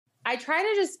I try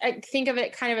to just think of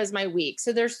it kind of as my week.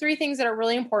 So there's three things that are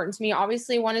really important to me.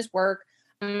 Obviously, one is work,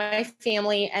 my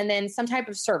family, and then some type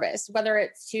of service, whether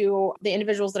it's to the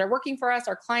individuals that are working for us,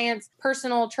 our clients,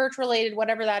 personal, church related,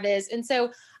 whatever that is. And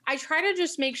so I try to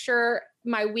just make sure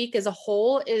my week as a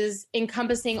whole is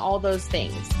encompassing all those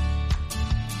things.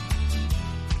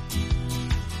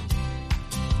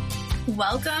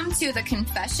 Welcome to the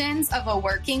Confessions of a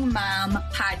Working Mom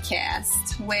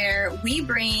podcast, where we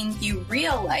bring you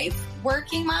real life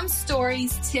working mom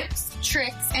stories, tips,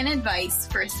 tricks, and advice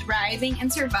for thriving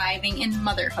and surviving in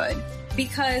motherhood.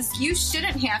 Because you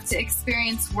shouldn't have to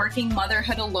experience working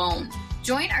motherhood alone.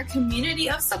 Join our community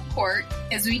of support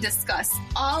as we discuss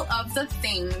all of the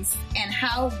things and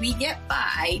how we get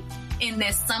by in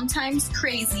this sometimes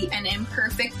crazy and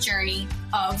imperfect journey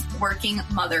of working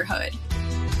motherhood.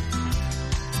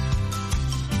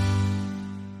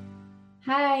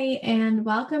 Hi, and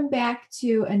welcome back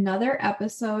to another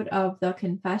episode of the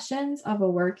Confessions of a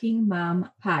Working Mom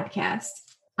podcast.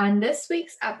 On this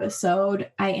week's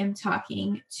episode, I am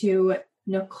talking to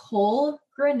Nicole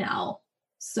Grinnell.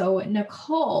 So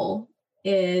Nicole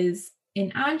is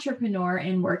an entrepreneur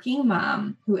and working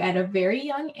mom who at a very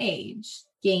young age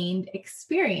gained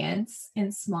experience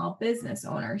in small business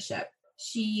ownership.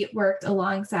 She worked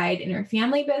alongside in her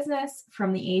family business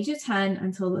from the age of 10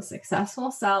 until the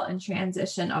successful sale and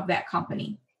transition of that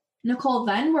company. Nicole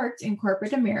then worked in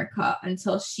corporate America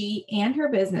until she and her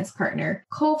business partner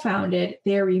co-founded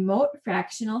their remote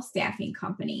fractional staffing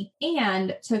company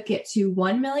and took it to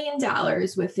 $1 million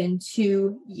within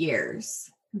 2 years.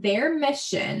 Their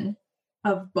mission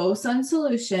of Bosun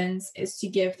Solutions is to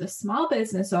give the small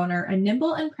business owner a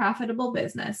nimble and profitable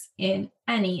business in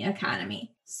any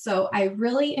economy. So I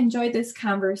really enjoyed this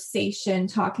conversation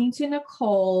talking to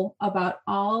Nicole about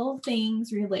all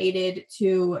things related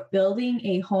to building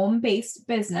a home-based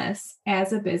business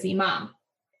as a busy mom.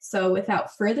 So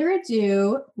without further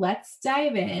ado, let's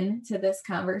dive into this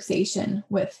conversation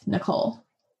with Nicole.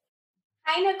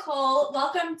 Hi, Nicole.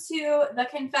 Welcome to the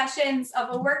Confessions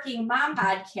of a Working Mom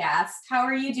podcast. How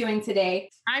are you doing today?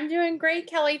 I'm doing great,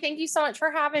 Kelly. Thank you so much for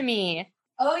having me.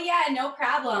 Oh, yeah, no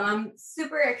problem. I'm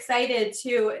super excited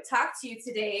to talk to you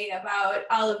today about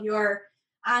all of your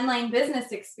online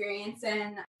business experience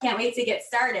and can't wait to get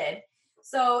started.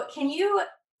 So can you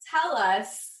tell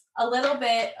us a little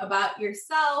bit about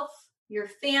yourself, your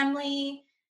family,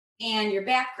 and your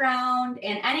background,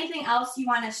 and anything else you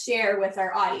want to share with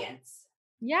our audience?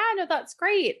 Yeah, no, that's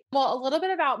great. Well, a little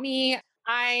bit about me.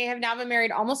 I have now been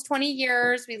married almost 20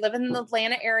 years. We live in the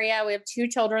Atlanta area. We have 2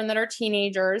 children that are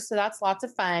teenagers, so that's lots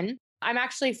of fun. I'm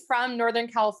actually from Northern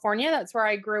California. That's where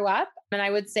I grew up. And I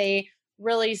would say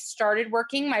really started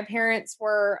working. My parents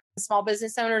were small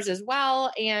business owners as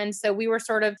well. And so we were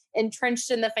sort of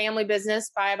entrenched in the family business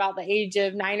by about the age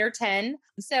of 9 or 10.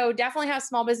 So definitely have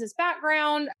small business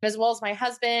background, as well as my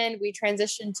husband. We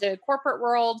transitioned to corporate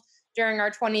world during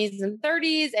our 20s and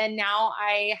 30s. And now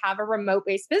I have a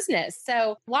remote-based business.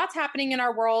 So lots happening in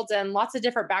our world and lots of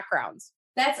different backgrounds.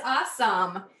 That's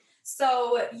awesome.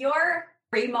 So your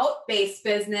remote-based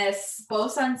business,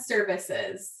 Bosun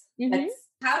Services,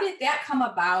 how did that come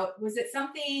about? Was it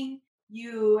something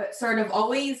you sort of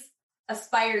always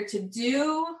aspired to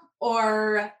do?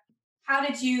 Or how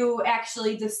did you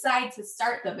actually decide to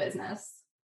start the business?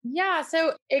 Yeah,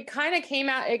 so it kind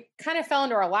of fell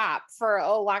into our lap, for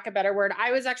a lack of a better word.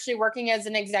 I was actually working as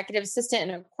an executive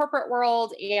assistant in a corporate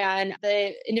world, and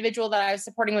the individual that I was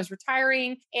supporting was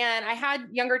retiring, and I had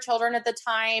younger children at the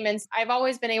time. And I've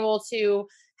always been able to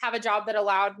have a job that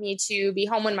allowed me to be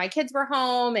home when my kids were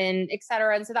home and et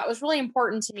cetera. And so that was really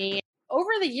important to me.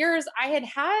 Over the years, I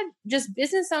had just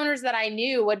business owners that I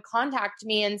knew would contact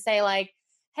me and say like,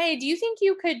 hey, do you think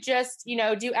you could just,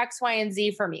 do X, Y, and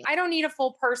Z for me? I don't need a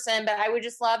full person, but I would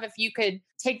just love if you could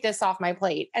take this off my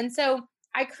plate. And so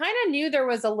I kind of knew there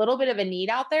was a little bit of a need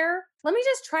out there. Let me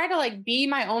just try to be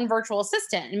my own virtual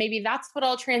assistant. And maybe that's what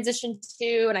I'll transition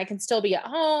to, and I can still be at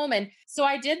home. And so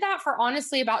I did that for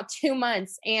honestly about 2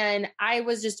 months. And I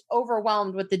was just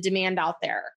overwhelmed with the demand out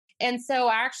there. And so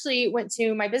I actually went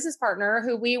to my business partner,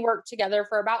 who we worked together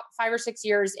for about 5 or 6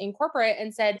 years in corporate,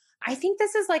 and said, I think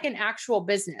this is like an actual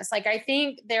business. I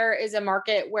think there is a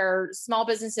market where small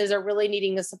businesses are really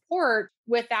needing the support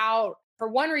without, for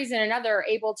one reason or another,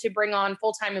 able to bring on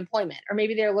full-time employment, or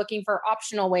maybe they're looking for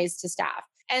optional ways to staff.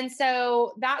 And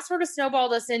so that sort of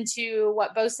snowballed us into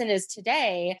what Bosun is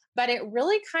today. But it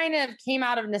really kind of came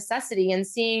out of necessity and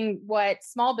seeing what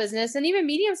small business and even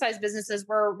medium-sized businesses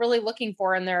were really looking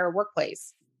for in their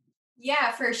workplace.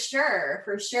 Yeah, for sure.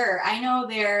 For sure. I know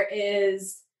there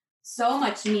is so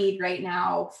much need right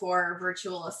now for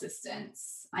virtual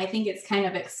assistants. I think it's kind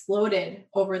of exploded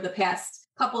over the past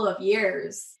couple of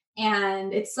years.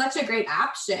 And it's such a great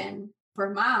option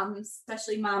for moms,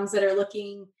 especially moms that are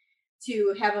looking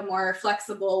to have a more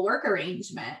flexible work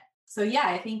arrangement. So yeah,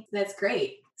 I think that's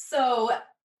great. So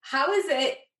how is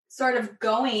it sort of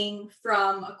going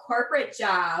from a corporate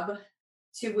job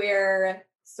to where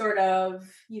sort of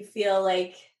you feel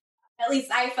like, at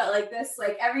least I felt like this,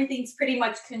 like everything's pretty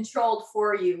much controlled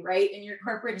for you, right? In your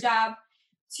corporate job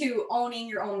to owning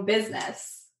your own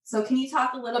business. So can you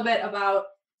talk a little bit about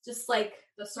just like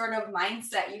the sort of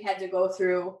mindset you had to go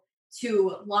through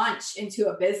to launch into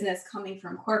a business coming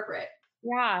from corporate?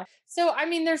 Yeah. So, I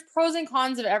mean, there's pros and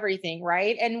cons of everything,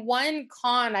 right? And one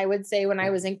con I would say when I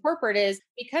was in corporate is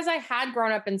because I had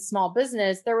grown up in small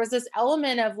business, there was this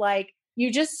element of like,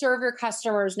 you just serve your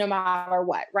customers no matter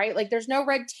what, right? Like there's no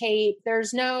red tape.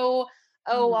 There's no,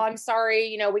 oh, well, I'm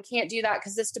sorry, we can't do that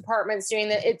because this department's doing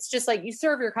that. It's just like you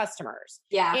serve your customers.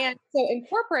 Yeah. And so in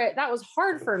corporate, that was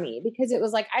hard for me because it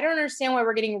was like, I don't understand why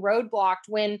we're getting roadblocked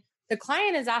when the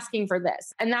client is asking for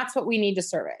this. And that's what we need to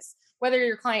service. Whether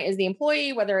your client is the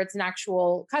employee, whether it's an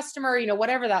actual customer,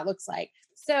 whatever that looks like.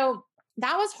 So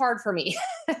that was hard for me.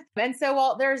 And so,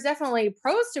 while there's definitely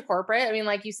pros to corporate, I mean,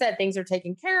 like you said, things are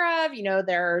taken care of,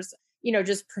 there's,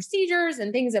 just procedures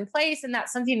and things in place. And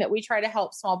that's something that we try to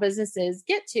help small businesses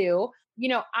get to.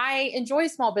 I enjoy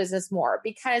small business more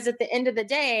because at the end of the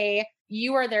day,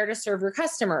 you are there to serve your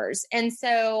customers. And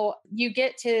so you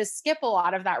get to skip a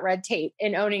lot of that red tape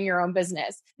in owning your own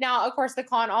business. Now, of course, the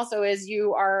con also is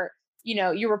you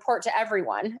report to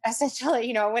everyone.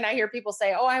 Essentially, when I hear people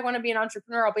say, oh, I want to be an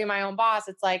entrepreneur, I'll be my own boss.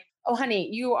 It's like, oh, honey,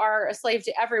 you are a slave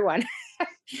to everyone.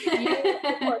 You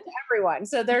report to everyone.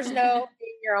 So there's no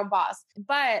being your own boss.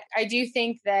 But I do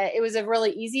think that it was a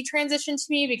really easy transition to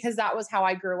me because that was how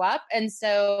I grew up. And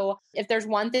so if there's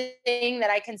one thing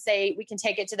that I can say, we can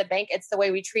take it to the bank, it's the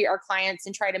way we treat our clients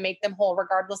and try to make them whole,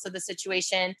 regardless of the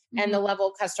situation and the level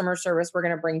of customer service we're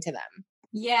going to bring to them.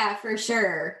 Yeah, for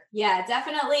sure. Yeah,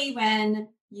 definitely. When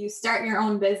you start your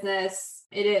own business,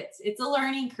 it's a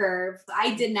learning curve.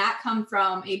 I did not come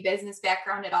from a business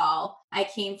background at all. I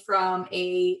came from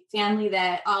a family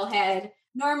that all had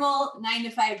normal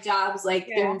 9-to-5 jobs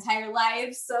their entire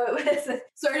lives. So it was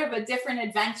sort of a different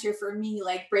adventure for me,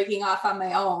 like breaking off on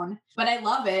my own, but I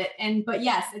love it. But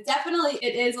yes,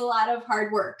 it is a lot of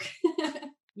hard work.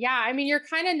 Yeah. I mean, you're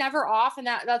kind of never off. And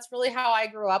that's really how I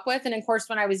grew up with. And of course,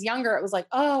 when I was younger, it was like,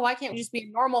 oh, why can't we just be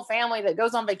a normal family that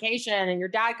goes on vacation and your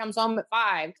dad comes home at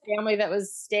 5? Family that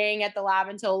was staying at the lab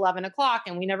until 11 o'clock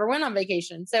and we never went on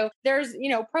vacation. So there's,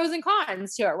 pros and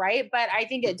cons to it, right? But I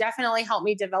think it definitely helped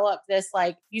me develop this,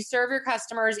 like you serve your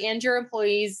customers and your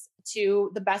employees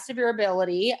to the best of your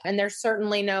ability. And there's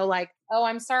certainly no like, oh,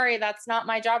 I'm sorry, that's not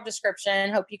my job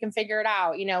description. Hope you can figure it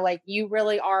out. Like you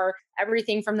really are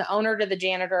everything from the owner to the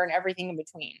janitor and everything in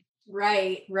between.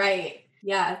 Right.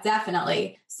 Yeah,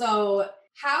 definitely. So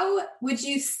how would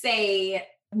you say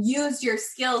use your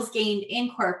skills gained in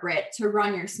corporate to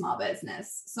run your small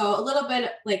business? So a little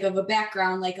bit like of a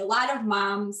background, like a lot of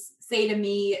moms say to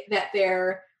me that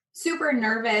they're super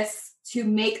nervous to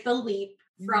make the leap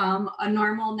from a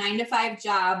normal 9-to-5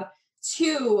 job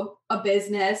to a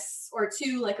business or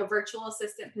to like a virtual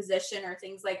assistant position or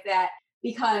things like that,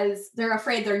 because they're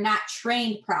afraid they're not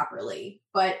trained properly.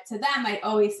 But to them, I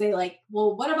always say like,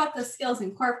 well, what about the skills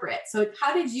in corporate? So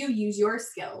how did you use your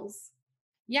skills?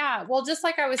 Yeah. Well, just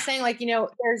like I was saying, like,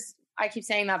 I keep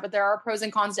saying that, but there are pros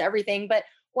and cons to everything. But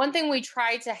one thing we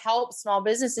try to help small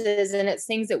businesses, and it's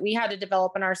things that we had to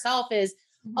develop in ourselves, is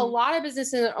a lot of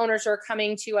business owners are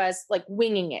coming to us like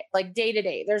winging it, like day to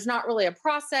day. There's not really a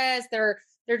process. They're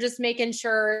just making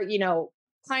sure,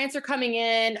 clients are coming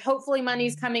in, hopefully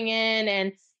money's coming in,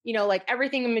 and, like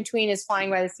everything in between is flying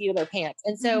by the seat of their pants.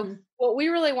 And so what we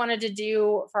really wanted to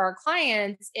do for our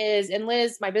clients is, and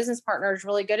Liz, my business partner, is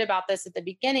really good about this at the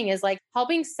beginning, is like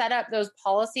helping set up those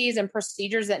policies and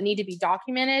procedures that need to be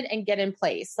documented and get in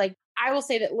place. Like I will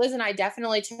say that Liz and I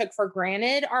definitely took for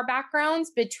granted our backgrounds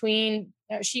between,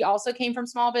 she also came from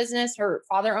small business. Her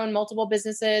father owned multiple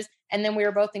businesses. And then we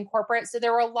were both in corporate. So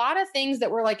there were a lot of things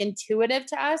that were like intuitive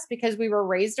to us because we were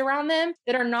raised around them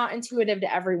that are not intuitive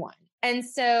to everyone. And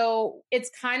so it's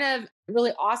kind of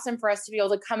really awesome for us to be able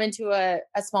to come into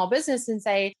a small business and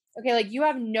say, okay, like you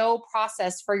have no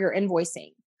process for your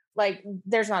invoicing. Like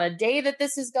there's not a day that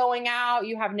this is going out.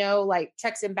 You have no like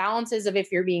checks and balances of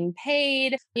if you're being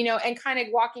paid, and kind of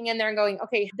walking in there and going,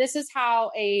 okay, this is how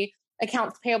a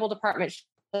accounts payable department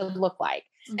should look like.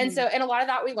 And so, and a lot of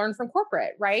that we learned from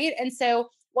corporate, right? And so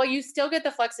while you still get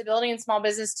the flexibility in small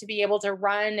business to be able to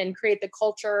run and create the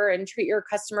culture and treat your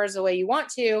customers the way you want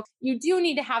to, you do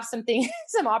need to have something,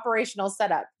 some operational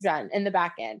setup done in the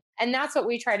back end. And that's what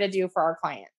we try to do for our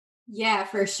clients. Yeah,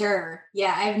 for sure.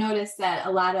 Yeah, I've noticed that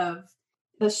a lot of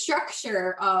the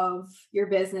structure of your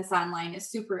business online is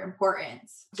super important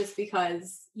just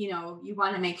because, you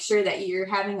want to make sure that you're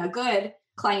having a good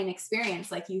client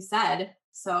experience, like you said.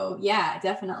 So yeah,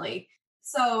 definitely.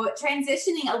 So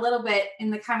transitioning a little bit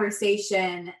in the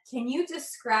conversation, can you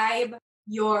describe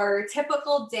your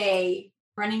typical day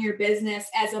running your business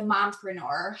as a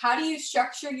mompreneur? How do you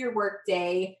structure your work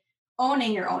day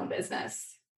owning your own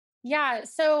business? Yeah.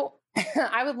 So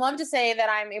I would love to say that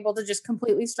I'm able to just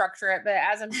completely structure it, but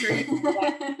as I'm sure you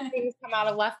know, things come out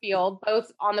of left field,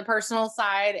 both on the personal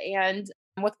side and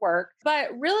with work.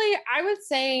 But really, I would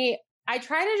say I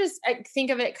try to just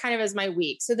think of it kind of as my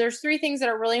week. So there's three things that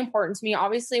are really important to me.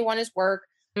 Obviously, one is work,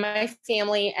 my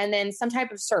family, and then some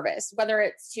type of service, whether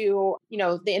it's to,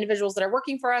 the individuals that are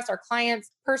working for us, our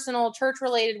clients, personal, church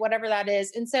related, whatever that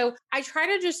is. And so I try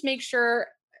to just make sure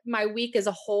my week as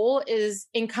a whole is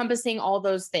encompassing all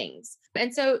those things.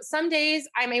 And so some days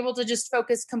I'm able to just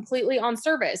focus completely on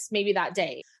service, maybe that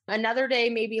day. Another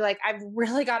day, maybe like I've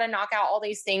really got to knock out all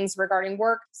these things regarding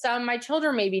work. Some my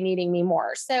children may be needing me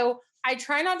more. So I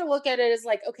try not to look at it as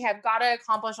like, okay, I've got to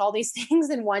accomplish all these things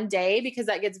in one day because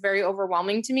that gets very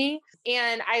overwhelming to me.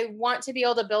 And I want to be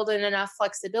able to build in enough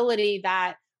flexibility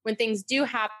that when things do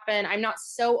happen, I'm not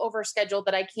so overscheduled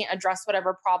that I can't address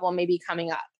whatever problem may be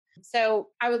coming up. So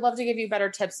I would love to give you better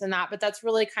tips than that, but that's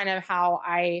really kind of how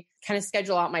I kind of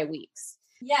schedule out my weeks.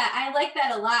 Yeah, I like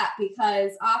that a lot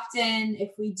because often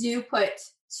if we do put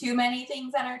too many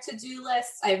things on our to-do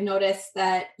list, I've noticed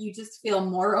that you just feel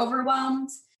more overwhelmed.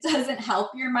 It doesn't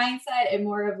help your mindset. It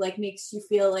more of like makes you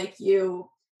feel like you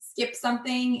skip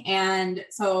something. And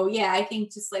so, yeah, I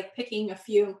think just like picking a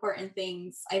few important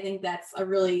things, I think that's a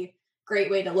really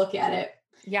great way to look at it.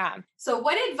 Yeah. So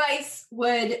what advice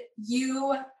would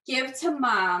you give to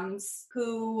moms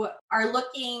who are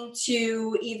looking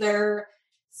to either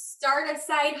start a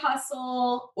side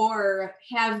hustle or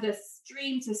have this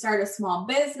dream to start a small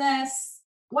business?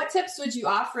 What tips would you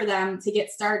offer them to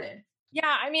get started?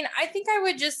 Yeah, I think I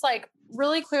would just like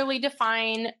really clearly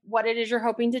define what it is you're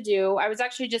hoping to do. I was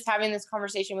actually just having this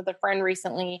conversation with a friend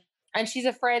recently. And she's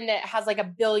a friend that has like a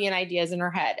billion ideas in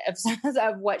her head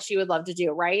of what she would love to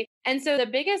do. Right. And so the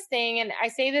biggest thing, and I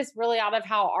say this really out of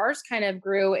how ours kind of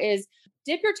grew, is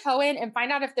dip your toe in and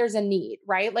find out if there's a need,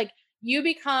 right? Like you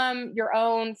become your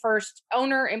own first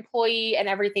owner, employee, and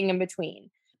everything in between.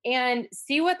 And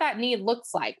see what that need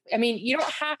looks like. You don't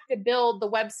have to build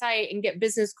the website and get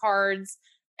business cards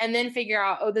and then figure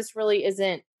out, oh, this really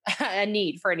isn't a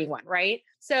need for anyone. Right.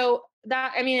 So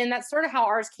and that's sort of how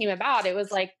ours came about. It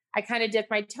was like, I kind of dipped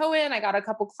my toe in, I got a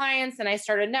couple clients and I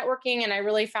started networking and I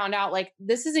really found out like,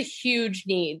 this is a huge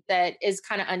need that is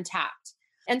kind of untapped.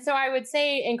 And so I would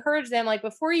say, encourage them, like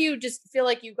before you just feel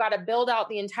like you've got to build out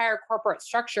the entire corporate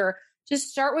structure, just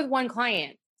start with one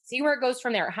client, see where it goes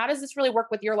from there. How does this really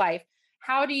work with your life?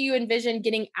 How do you envision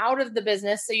getting out of the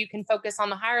business so you can focus on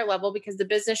the higher level? Because the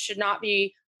business should not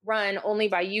be run only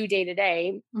by you day to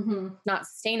day, not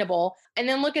sustainable. And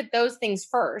then look at those things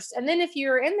first. And then if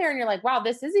you're in there and you're like, wow,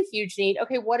 this is a huge need.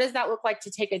 Okay, what does that look like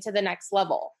to take it to the next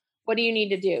level? What do you need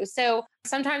to do? So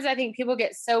sometimes I think people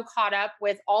get so caught up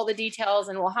with all the details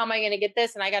and, well, how am I going to get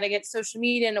this? And I got to get social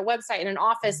media and a website and an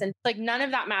office. And like, none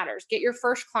of that matters. Get your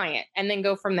first client and then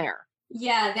go from there.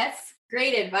 Yeah, that's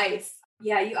great advice.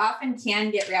 Yeah, you often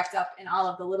can get wrapped up in all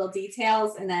of the little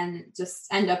details and then just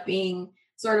end up being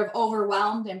sort of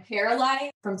overwhelmed and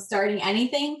paralyzed from starting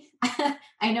anything.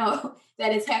 I know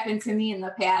that has happened to me in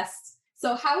the past.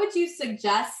 So how would you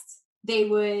suggest they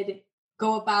would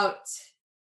go about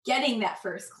getting that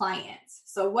first client?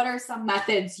 So what are some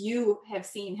methods you have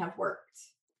seen have worked?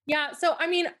 Yeah. So,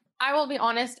 I will be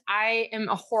honest, I am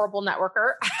a horrible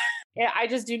networker. I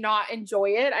just do not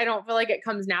enjoy it. I don't feel like it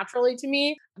comes naturally to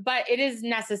me, but it is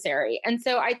necessary. And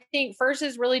so I think first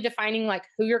is really defining like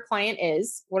who your client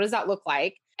is. What does that look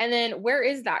like? And then where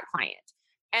is that client?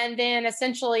 And then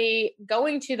essentially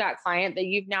going to that client that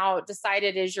you've now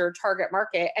decided is your target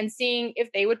market and seeing if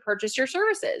they would purchase your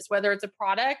services, whether it's a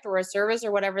product or a service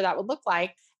or whatever that would look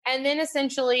like. And then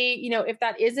essentially, if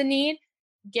that is a need,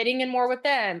 getting in more with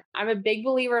them. I'm a big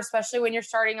believer, especially when you're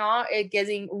starting off,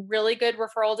 getting really good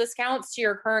referral discounts to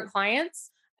your current clients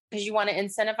because you want to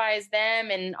incentivize them.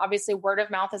 And obviously word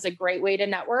of mouth is a great way to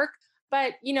network.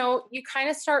 But, you kind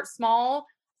of start small,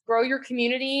 grow your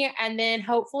community. And then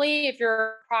hopefully if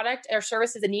your product or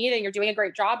service is a need and you're doing a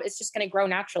great job, it's just going to grow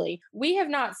naturally. We have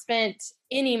not spent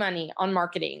any money on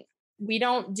marketing We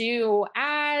don't do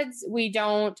ads. We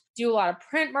don't do a lot of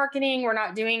print marketing. We're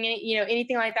not doing any,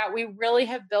 anything like that. We really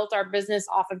have built our business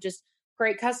off of just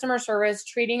great customer service,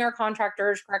 treating our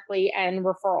contractors correctly, and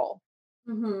referral.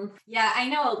 Mm-hmm. Yeah, I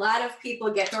know a lot of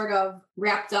people get sort of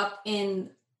wrapped up in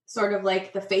sort of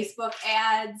like the Facebook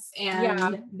ads,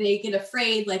 and they get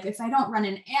afraid, like, if I don't run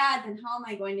an ad, then how am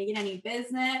I going to get any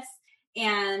business?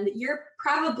 And you're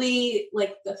probably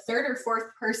like the third or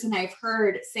fourth person I've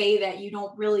heard say that you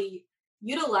don't really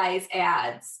utilize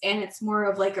ads, and it's more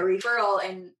of like a referral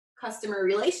and customer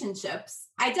relationships.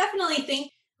 I definitely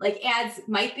think like ads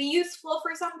might be useful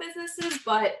for some businesses,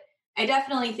 but I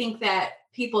definitely think that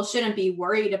people shouldn't be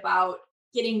worried about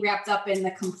getting wrapped up in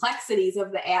the complexities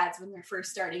of the ads when they're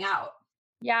first starting out.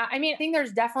 Yeah. I mean, I think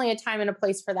there's definitely a time and a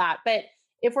place for that. But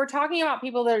if we're talking about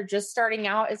people that are just starting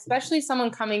out, especially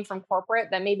someone coming from corporate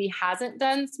that maybe hasn't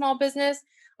done small business,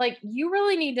 like, you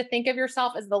really need to think of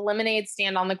yourself as the lemonade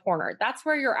stand on the corner. That's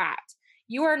where you're at.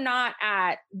 You are not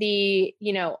at the,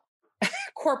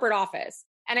 corporate office.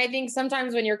 And I think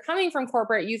sometimes when you're coming from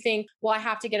corporate, you think, well, I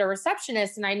have to get a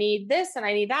receptionist and I need this and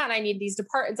I need that and I need these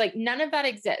departments. Like, none of that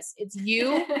exists. It's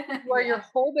you. You are your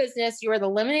whole business. You are the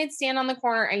lemonade stand on the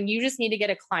corner, and you just need to get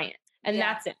a client, and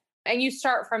that's it. And you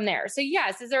start from there. So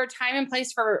yes, is there a time and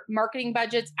place for marketing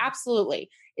budgets? Absolutely.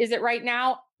 Is it right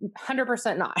now?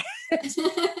 100% not.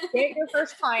 Get your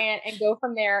first client and go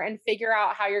from there and figure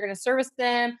out how you're going to service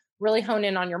them, really hone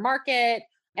in on your market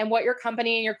and what your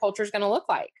company and your culture is going to look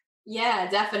like. Yeah,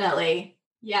 definitely.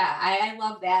 Yeah, I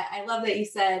love that. I love that you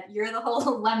said you're the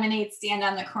whole lemonade stand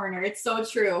on the corner. It's so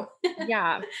true.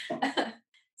 Yeah.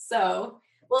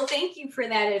 Well, thank you for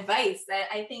that advice.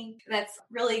 I think that's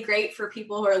really great for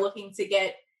people who are looking to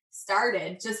get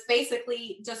started. Just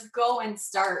basically just go and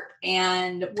start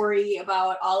and worry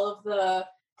about all of the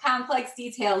complex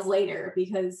details later,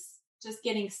 because just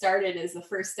getting started is the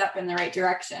first step in the right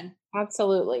direction.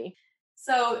 Absolutely.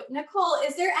 So, Nicole,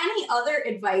 is there any other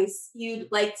advice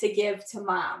you'd like to give to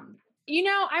mom?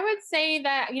 I would say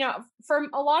that, for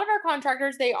a lot of our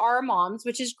contractors, they are moms,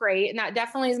 which is great. And that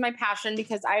definitely is my passion,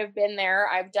 because I've been there.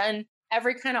 I've done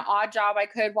every kind of odd job I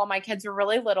could while my kids were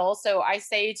really little. So I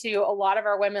say to a lot of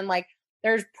our women, like,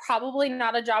 there's probably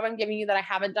not a job I'm giving you that I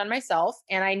haven't done myself.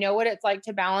 And I know what it's like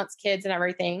to balance kids and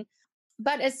everything.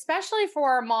 But especially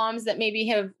for moms that maybe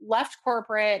have left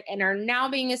corporate and are now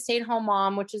being a stay-at-home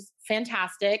mom, which is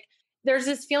fantastic, there's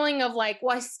this feeling of like,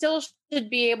 well, I still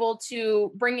should be able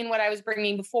to bring in what I was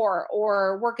bringing before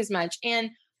or work as much.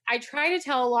 And I try to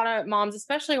tell a lot of moms,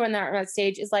 especially when they're at that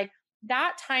stage, is like,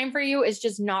 that time for you is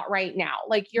just not right now.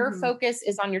 Like, your focus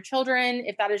is on your children,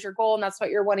 if that is your goal and that's what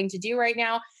you're wanting to do right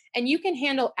now. And you can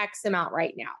handle X amount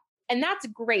right now. And that's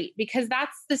great, because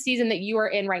that's the season that you are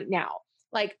in right now.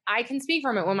 Like, I can speak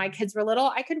from it. When my kids were little,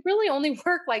 I could really only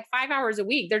work like 5 hours a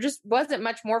week. There just wasn't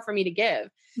much more for me to give.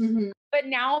 But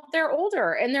now they're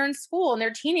older and they're in school and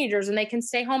they're teenagers and they can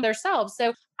stay home themselves.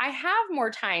 So I have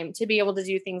more time to be able to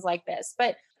do things like this.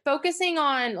 But focusing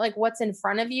on like what's in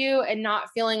front of you and not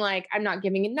feeling like I'm not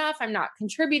giving enough, I'm not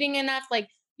contributing enough. Like,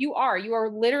 you are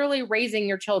literally raising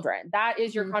your children. That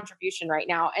is your contribution right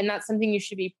now. And that's something you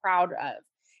should be proud of.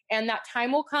 And that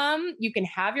time will come. You can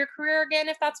have your career again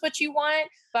if that's what you want.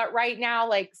 But right now,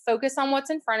 like, focus on what's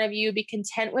in front of you. Be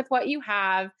content with what you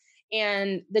have.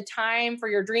 And the time for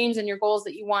your dreams and your goals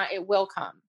that you want, it will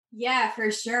come. Yeah,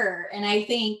 for sure. And I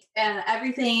think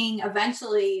everything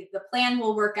eventually, the plan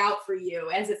will work out for you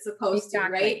as it's supposed to,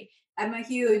 right?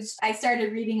 I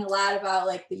started reading a lot about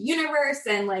like the universe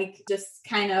and like just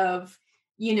kind of,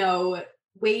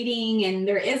 waiting, and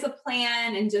there is a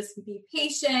plan, and just be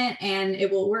patient and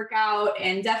it will work out.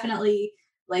 And definitely,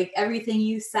 like everything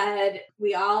you said,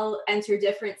 we all enter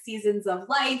different seasons of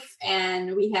life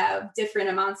and we have different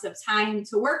amounts of time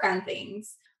to work on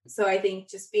things. So I think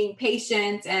just being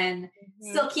patient and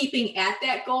still keeping at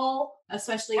that goal,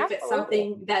 especially if it's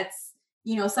something that's,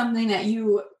 something that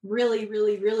you really,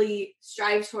 really, really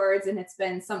strive towards, and it's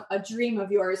been a dream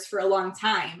of yours for a long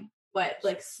time, but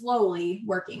like slowly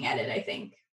working at it, I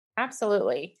think.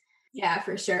 Absolutely. Yeah,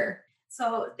 for sure.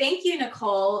 So thank you,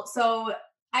 Nicole. So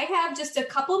I have just a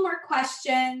couple more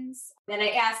questions that I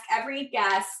ask every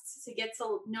guest to get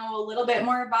to know a little bit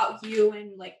more about you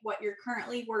and like what you're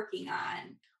currently working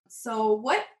on. So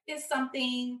what is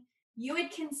something you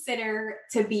would consider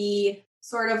to be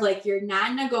sort of like your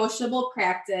non-negotiable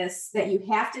practice that you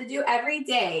have to do every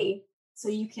day so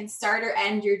you can start or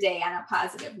end your day on a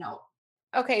positive note?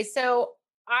 Okay. So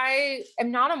I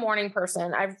am not a morning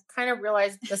person. I've kind of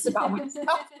realized this about myself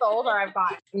the older I've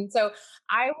gotten. And so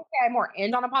I would say I more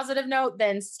end on a positive note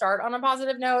than start on a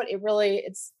positive note.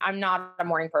 I'm not a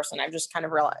morning person. I've just kind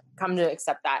of come to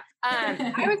accept that.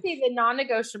 I would say the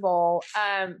non-negotiable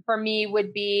for me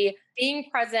would be being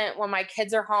present when my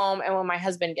kids are home and when my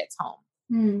husband gets home.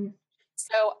 Mm.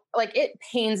 So like, it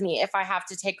pains me if I have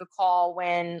to take a call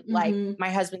when like my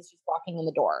husband's just walking in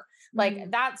the door.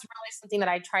 Like that's really something that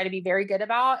I try to be very good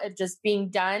about, of just being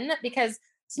done, because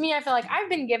to me, I feel like I've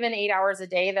been given 8 hours a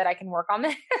day that I can work on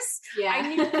this. Yeah. I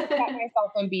need to look at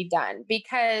myself and be done,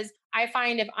 because I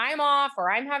find if I'm off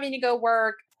or I'm having to go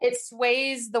work, it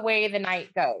sways the way the night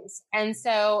goes. And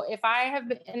so if I have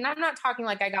been, and I'm not talking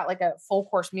like I got like a full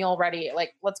course meal ready,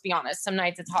 like, let's be honest, some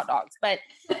nights it's hot dogs, but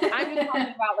I'm just talking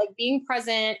about like being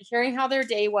present, hearing how their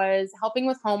day was, helping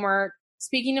with homework,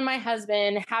 speaking to my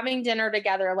husband, having dinner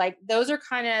together. Like those are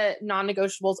kind of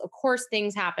non-negotiables. Of course,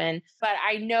 things happen, but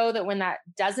I know that when that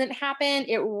doesn't happen,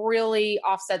 it really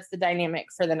offsets the dynamic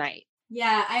for the night.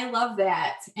 Yeah, I love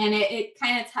that. And it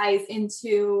kind of ties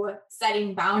into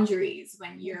setting boundaries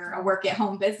when you're a work at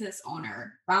home business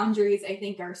owner. Boundaries, I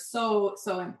think, are so,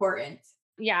 so important.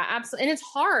 Yeah, absolutely. And it's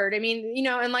hard. I mean,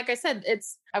 and like I said,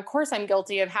 of course I'm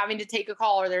guilty of having to take a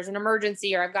call, or there's an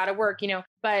emergency, or I've got to work,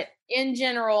 but in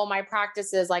general, my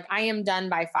practice is like, I am done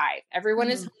by 5. Everyone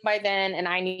is home by then, and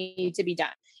I need to be done.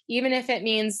 Even if it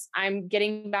means I'm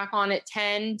getting back on at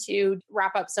 10 to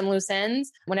wrap up some loose ends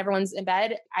when everyone's in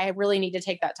bed, I really need to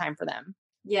take that time for them.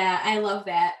 Yeah, I love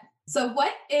that. So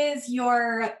what is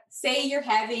say you're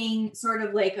having sort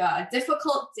of like a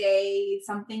difficult day,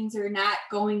 some things are not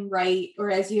going right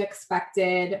or as you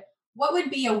expected, what would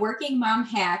be a working mom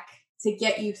hack to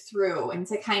get you through and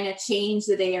to kind of change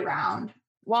the day around?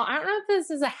 Well, I don't know if this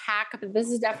is a hack, but this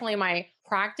is definitely my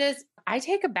practice. I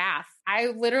take a bath. I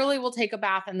literally will take a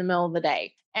bath in the middle of the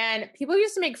day. And people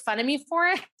used to make fun of me for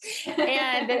it.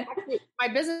 And actually, my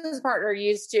business partner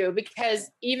used to, because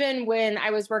even when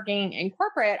I was working in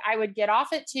corporate, I would get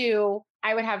off at 2.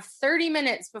 I would have 30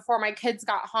 minutes before my kids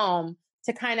got home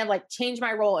to kind of like change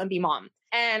my role and be mom.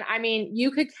 And I mean,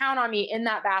 you could count on me in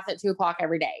that bath at 2:00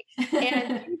 every day. And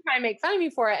she kind of make fun of me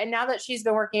for it. And now that she's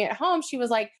been working at home, she was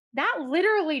like, that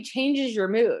literally changes your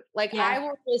mood. Like I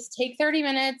will just take 30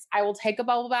 minutes. I will take a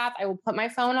bubble bath. I will put my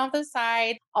phone off the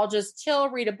side. I'll just chill,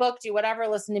 read a book, do whatever,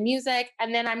 listen to music.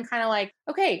 And then I'm kind of like,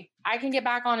 okay, I can get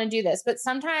back on and do this. But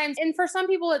sometimes, and for some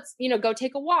people, it's, go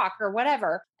take a walk or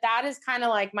whatever. That is kind of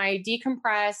like my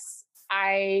decompress.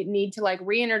 I need to like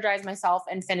re-energize myself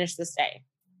and finish this day.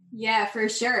 Yeah, for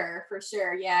sure. For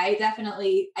sure. Yeah,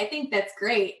 I think that's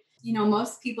great.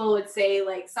 Most people would say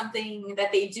like something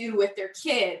that they do with their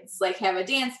kids, like have a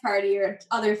dance party or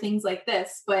other things like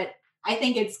this. But I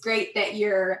think it's great that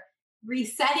you're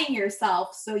resetting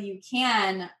yourself so you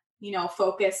can,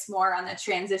 focus more on the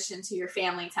transition to your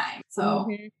family time. So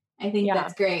I think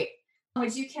that's great.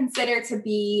 Would you consider to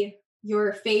be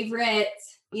your favorite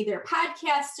either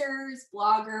podcasters,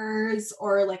 bloggers,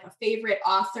 or like a favorite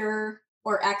author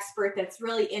or expert that's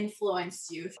really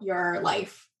influenced your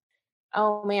life?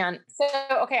 Oh man. So,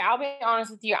 okay, I'll be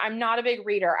honest with you. I'm not a big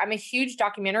reader. I'm a huge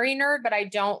documentary nerd, but I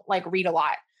don't like read a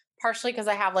lot, partially because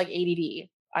I have like ADD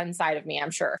inside of me,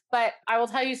 I'm sure. But I will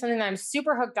tell you something that I'm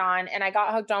super hooked on, and I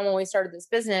got hooked on when we started this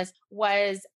business,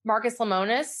 was Marcus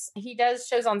Lemonis. He does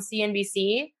shows on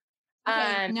CNBC.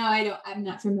 Okay. No, I'm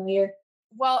not familiar.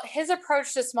 Well, his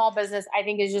approach to small business, I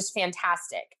think, is just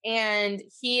fantastic. And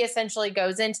he essentially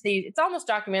goes into it's almost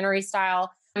documentary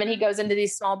style. And he goes into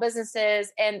these small businesses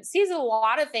and sees a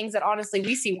lot of things that honestly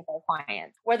we see with our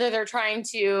clients, whether they're trying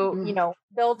to,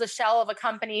 build a shell of a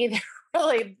company. They're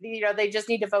really, they just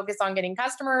need to focus on getting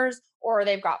customers, or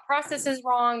they've got processes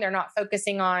wrong. They're not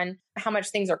focusing on how much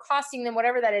things are costing them,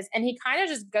 whatever that is. And he kind of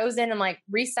just goes in and like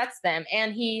resets them,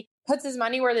 and he puts his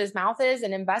money where his mouth is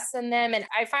and invests in them. And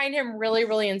I find him really,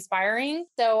 really inspiring.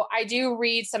 So I do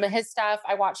read some of his stuff.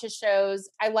 I watch his shows.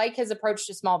 I like his approach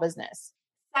to small business.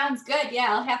 Sounds good.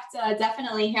 Yeah, I'll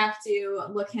definitely have to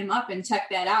look him up and check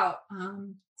that out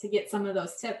to get some of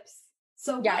those tips.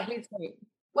 So yeah, he's great.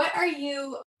 What are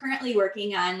you currently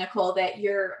working on, Nicole, that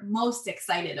you're most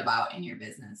excited about in your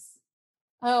business?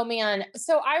 Oh man.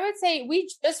 So I would say we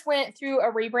just went through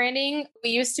a rebranding.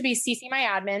 We used to be CC My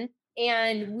Admin,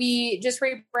 and we just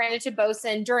rebranded to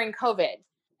Bosun during COVID.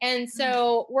 And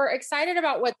so we're excited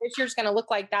about what this year's going to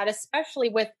look like, that especially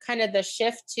with kind of the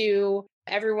shift to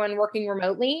everyone working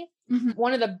remotely.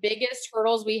 One of the biggest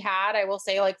hurdles we had, I will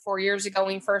say, like 4 years ago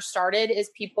when we first started, is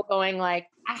people going like,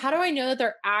 how do I know that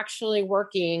they're actually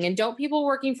working? And don't people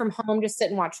working from home just sit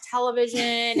and watch television?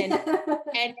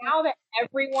 And now that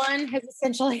everyone has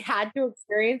essentially had to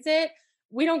experience it,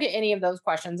 we don't get any of those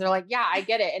questions. They're like, yeah, I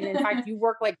get it. And in fact, you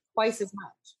work like twice as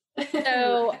much.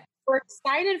 So we're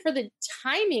excited for the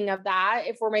timing of that.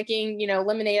 If we're making,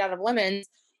 lemonade out of lemons,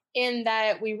 in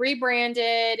that we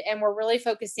rebranded and we're really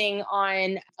focusing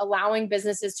on allowing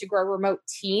businesses to grow remote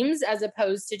teams as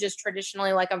opposed to just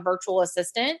traditionally like a virtual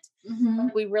assistant. Mm-hmm.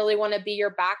 We really want to be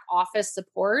your back office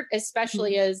support,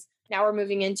 especially as now we're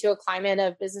moving into a climate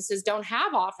of businesses don't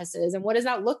have offices. And what does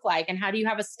that look like? And how do you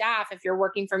have a staff if you're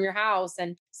working from your house?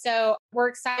 And so we're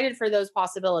excited for those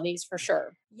possibilities for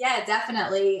sure. Yeah,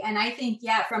 definitely. And I think,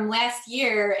 from last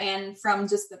year and from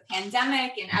just the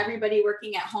pandemic and everybody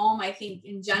working at home, I think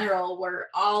in general, we're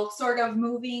all sort of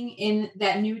moving in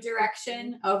that new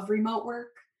direction of remote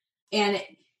work. And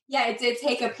it did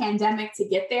take a pandemic to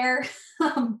get there.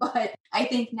 But I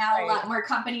think now a lot more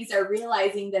companies are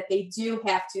realizing that they do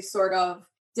have to sort of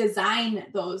design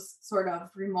those sort of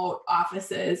remote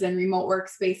offices and remote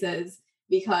workspaces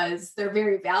because they're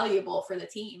very valuable for the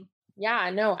team. Yeah,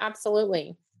 no,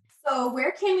 absolutely. So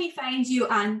where can we find you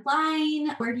online?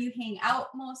 Where do you hang out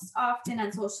most often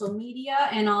on social media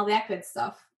and all that good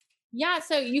stuff? Yeah,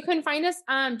 so you can find us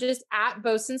just at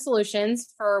Bosun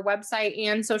Solutions for website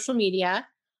and social media.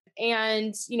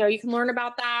 And, you can learn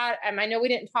about that. I know we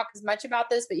didn't talk as much about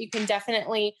this, but you can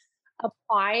definitely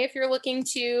apply if you're looking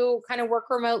to kind of work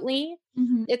remotely.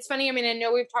 Mm-hmm. It's funny. I mean, I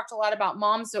know we've talked a lot about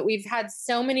moms, but we've had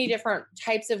so many different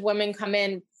types of women come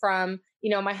in from,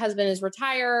 my husband is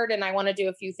retired and I want to do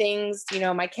a few things,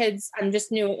 my kids, I'm just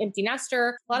new empty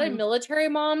nester, a lot of military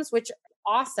moms, which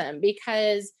awesome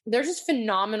because they're just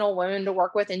phenomenal women to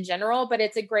work with in general, but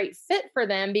it's a great fit for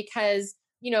them because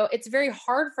it's very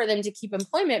hard for them to keep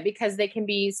employment because they can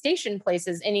be stationed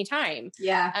places anytime.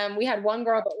 Yeah. We had one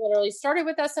girl that literally started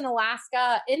with us in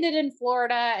Alaska, ended in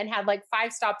Florida, and had like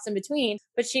 5 stops in between,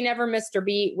 but she never missed her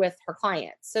beat with her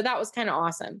clients. So that was kind of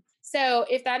awesome. So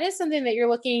if that is something that you're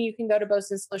looking, you can go to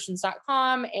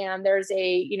bosunsolutions.com and there's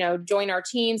a, join our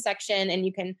team section and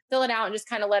you can fill it out and just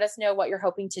kind of let us know what you're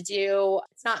hoping to do.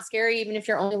 It's not scary. Even if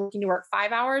you're only looking to work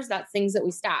 5 hours, that's things that we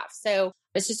staff. So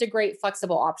it's just a great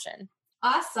flexible option.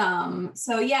 Awesome.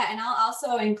 So and I'll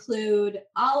also include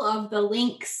all of the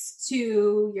links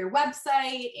to your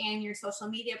website and your social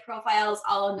media profiles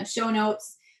all in the show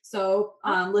notes. So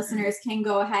listeners can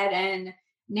go ahead and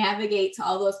navigate to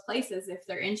all those places if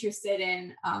they're interested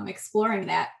in exploring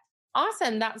that.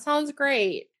 Awesome. That sounds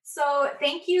great. So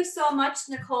thank you so much,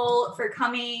 Nicole, for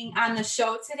coming on the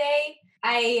show today.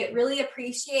 I really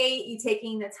appreciate you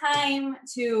taking the time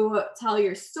to tell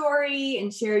your story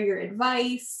and share your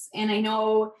advice. And I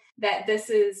know that this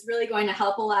is really going to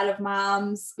help a lot of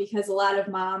moms because a lot of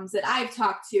moms that I've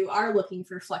talked to are looking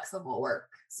for flexible work.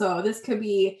 So this could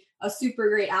be a super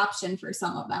great option for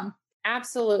some of them.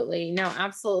 Absolutely. No,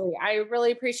 absolutely. I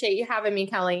really appreciate you having me,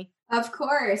 Kelly. Of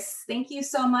course. Thank you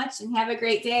so much and have a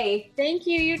great day. Thank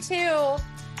you. You too.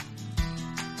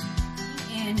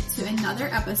 And to another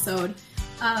episode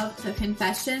of the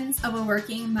Confessions of a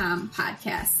Working Mom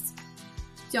podcast.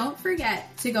 Don't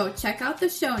forget to go check out the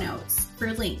show notes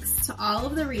for links to all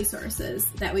of the resources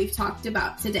that we've talked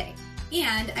about today.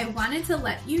 And I wanted to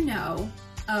let you know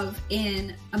of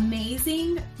an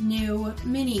amazing new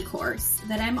mini course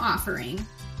that I'm offering.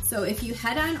 So if you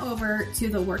head on over to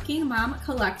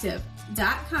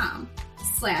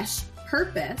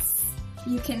theworkingmomcollective.com/purpose,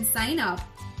 you can sign up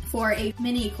for a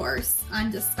mini course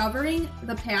on discovering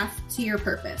the path to your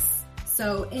purpose.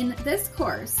 So in this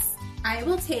course, I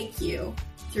will take you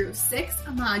through 6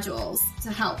 modules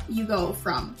to help you go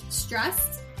from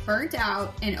stressed, burnt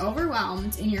out, and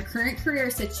overwhelmed in your current career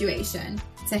situation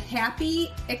to happy,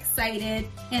 excited,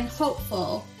 and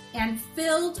hopeful, and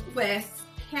filled with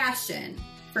passion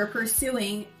for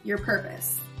pursuing your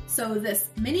purpose. So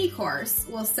this mini course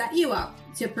will set you up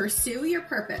to pursue your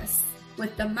purpose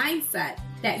with the mindset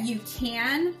that you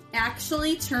can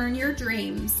actually turn your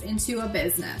dreams into a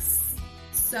business.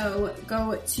 So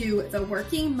go to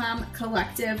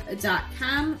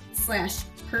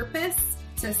theworkingmomcollective.com/purpose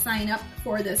to sign up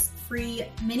for this free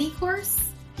mini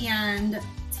course and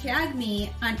tag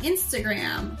me on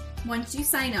Instagram once you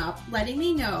sign up, letting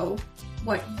me know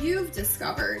what you've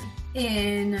discovered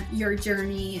in your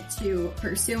journey to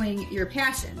pursuing your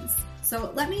passions.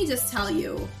 So let me just tell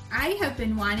you, I have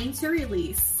been wanting to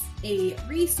release a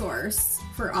resource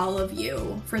for all of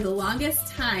you for the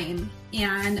longest time,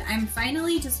 and I'm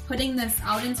finally just putting this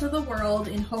out into the world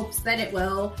in hopes that it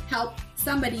will help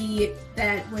somebody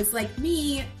that was like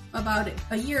me about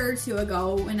a year or two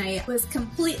ago when I was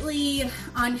completely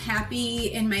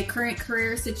unhappy in my current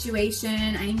career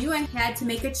situation. I knew I had to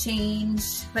make a change,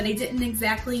 but I didn't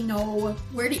exactly know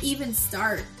where to even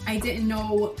start. I didn't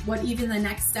know what even the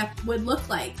next step would look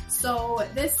like. So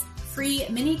this free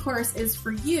mini course is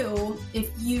for you if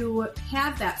you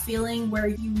have that feeling where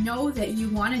you know that you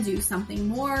want to do something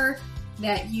more,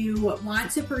 that you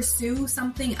want to pursue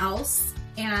something else,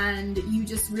 and you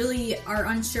just really are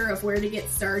unsure of where to get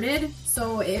started.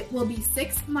 So it will be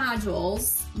 6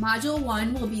 modules. Module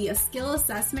 1 will be a skill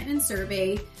assessment and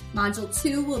survey. Module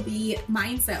 2 will be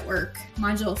mindset work.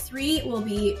 Module 3 will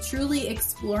be truly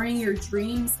exploring your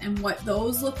dreams and what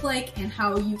those look like and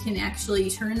how you can actually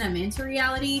turn them into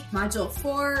reality. Module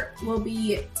 4 will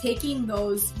be taking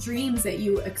those dreams that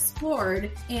you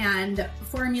explored and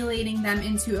formulating them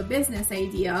into a business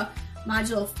idea.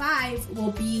 Module 5 will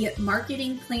be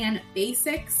marketing plan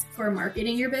basics for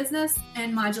marketing your business.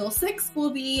 And module 6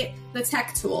 will be the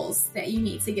tech tools that you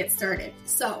need to get started.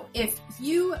 So if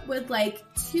you would like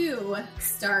to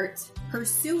start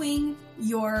pursuing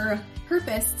your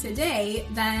purpose today,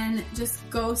 then just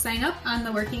go sign up on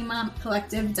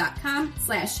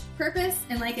theworkingmomcollective.com/purpose.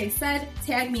 And like I said,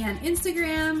 tag me on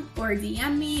Instagram or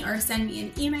DM me or send me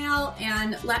an email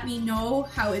and let me know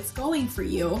how it's going for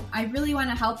you. I really want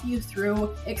to help you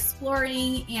through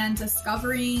exploring and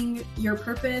discovering your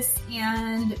purpose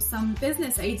and some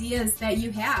business ideas that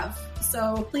you have.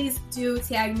 So please do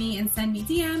tag me and send me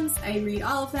DMs. I read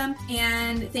all of them.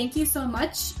 And thank you so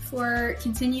much for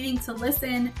continuing to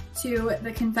listen to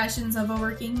the Confessions of a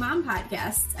Working Mom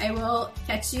podcast. I will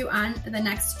catch you on the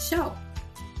next show.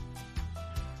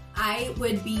 I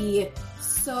would be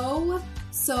so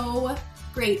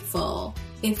grateful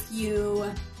if you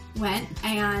went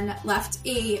and left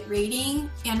a rating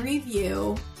and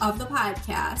review of the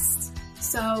podcast.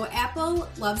 So Apple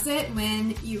loves it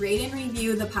when you rate and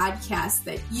review the podcast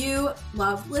that you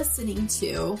love listening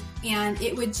to, and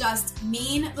it would just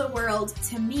mean the world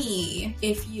to me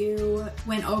if you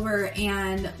went over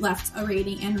and left a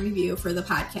rating and review for the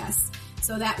podcast.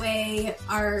 So that way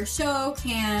our show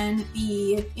can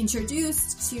be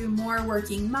introduced to more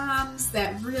working moms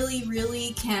that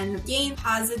really can gain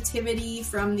positivity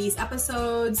from these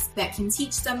episodes, that can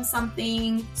teach them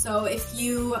something. So if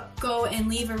you go and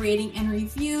leave a rating and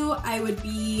review, I would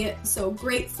be so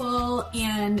grateful,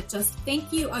 and just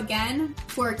thank you again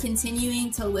for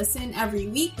continuing to listen every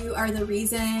week. You are the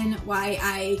reason why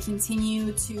I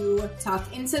continue to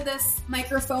talk into this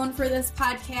microphone for this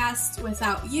podcast.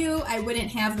 Without you, I wouldn't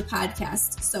have the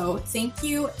podcast. So thank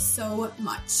you so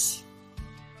much.